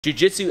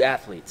Jiu-Jitsu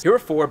athletes. Here are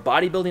 4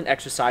 bodybuilding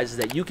exercises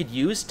that you could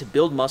use to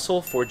build muscle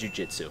for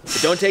Jiu-Jitsu. But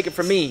don't take it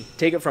from me,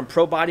 take it from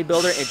pro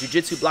bodybuilder and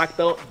Jiu-Jitsu black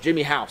belt,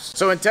 Jimmy House.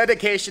 So in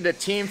dedication to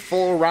Team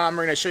Full ROM,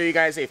 we're gonna show you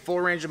guys a full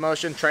range of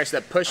motion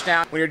tricep push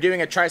down. When you're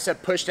doing a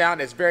tricep push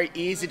down, it's very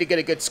easy to get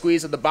a good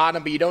squeeze at the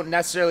bottom, but you don't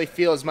necessarily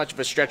feel as much of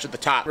a stretch at the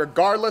top.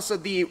 Regardless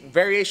of the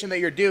variation that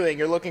you're doing,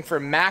 you're looking for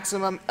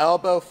maximum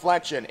elbow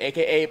flexion,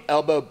 AKA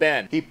elbow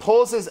bend. He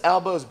pulls his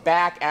elbows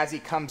back as he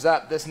comes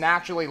up. This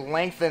naturally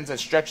lengthens and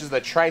stretches the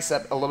tricep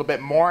a little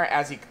bit more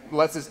as he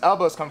lets his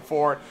elbows come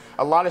forward.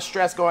 A lot of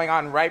stress going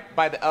on right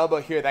by the elbow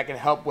here that can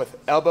help with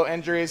elbow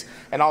injuries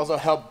and also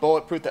help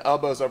bulletproof the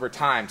elbows over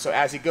time. So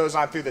as he goes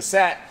on through the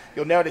set,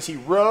 you'll notice he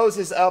rows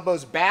his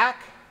elbows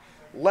back,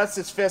 lets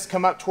his fist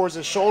come up towards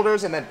his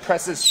shoulders, and then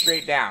presses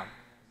straight down.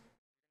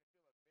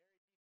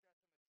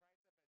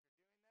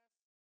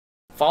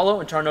 Follow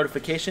and turn on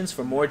notifications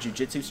for more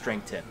Jiu-Jitsu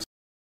strength tips.